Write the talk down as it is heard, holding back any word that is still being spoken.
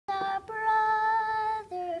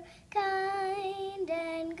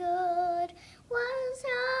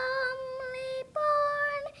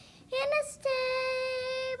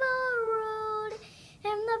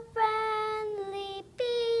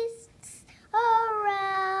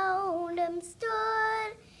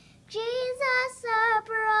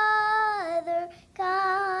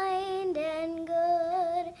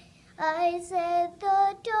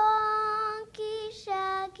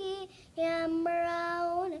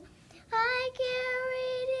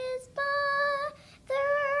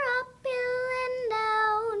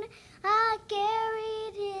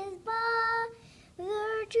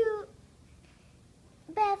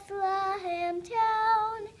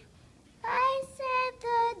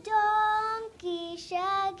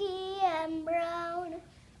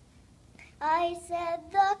I said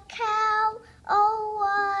the cow, all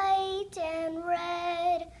white and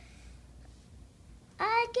red.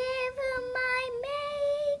 I gave him my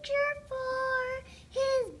manger for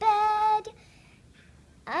his bed.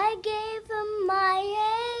 I gave him my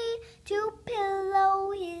hay to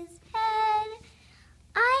pillow his head.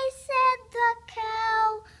 I said the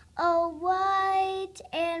cow, all white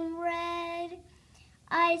and red.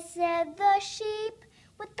 I said the sheep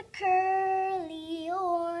with the curly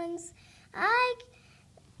horns.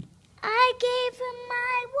 I gave him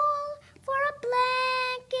my wool for a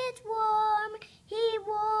blanket warm. He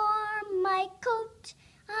wore my coat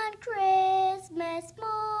on Christmas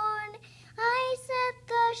morn. I said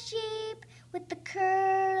the sheep with the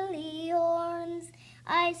curly horns.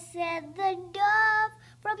 I said the dove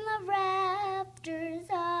from the rafters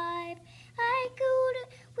high.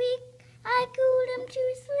 I cooed him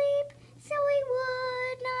to sleep so he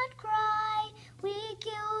would not cry. We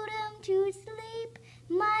cooed him to sleep,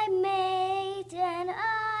 my mate and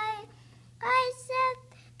I. I said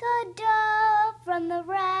the dove from the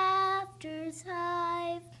rafters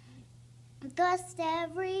high. Thus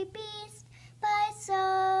every beast by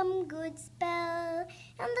some good spell,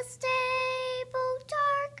 and the stable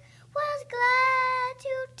dark was glad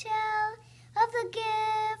to tell of the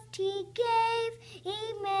gift he gave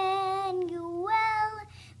Emmanuel.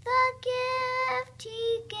 The gift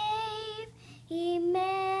he gave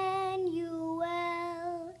Emmanuel.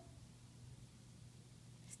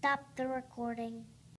 Stop the recording.